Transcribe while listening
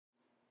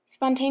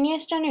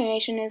Spontaneous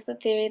generation is the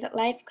theory that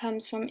life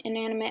comes from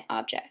inanimate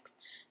objects.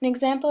 An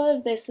example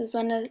of this was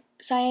when a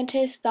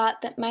scientist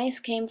thought that mice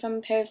came from a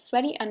pair of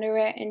sweaty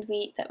underwear and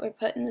wheat that were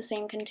put in the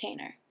same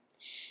container.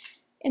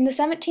 In the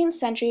 17th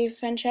century,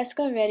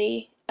 Francesco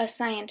Redi, a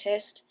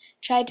scientist,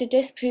 tried to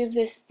disprove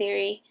this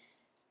theory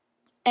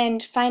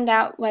and find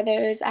out whether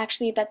it was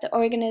actually that the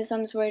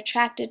organisms were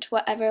attracted to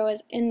whatever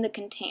was in the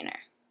container.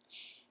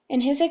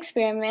 In his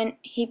experiment,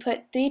 he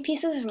put 3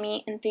 pieces of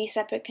meat in 3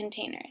 separate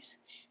containers.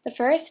 The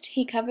first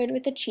he covered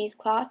with a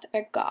cheesecloth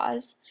or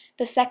gauze,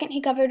 the second he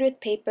covered with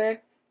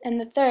paper,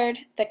 and the third,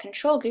 the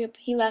control group,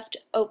 he left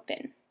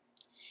open.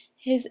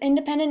 His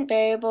independent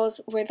variables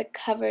were the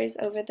covers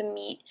over the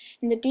meat,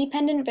 and the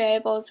dependent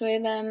variables were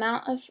the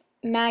amount of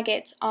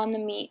maggots on the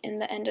meat in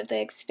the end of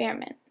the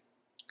experiment.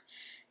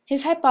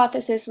 His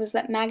hypothesis was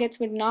that maggots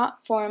would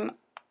not form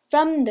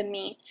from the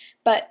meat,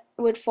 but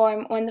would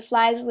form when the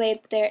flies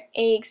laid their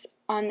eggs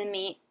on the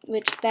meat,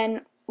 which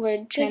then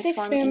would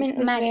transform into maggots. This experiment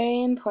was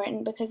very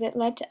important because it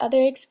led to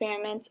other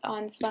experiments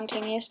on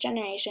spontaneous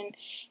generation,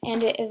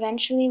 and it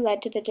eventually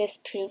led to the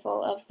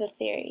disapproval of the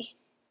theory.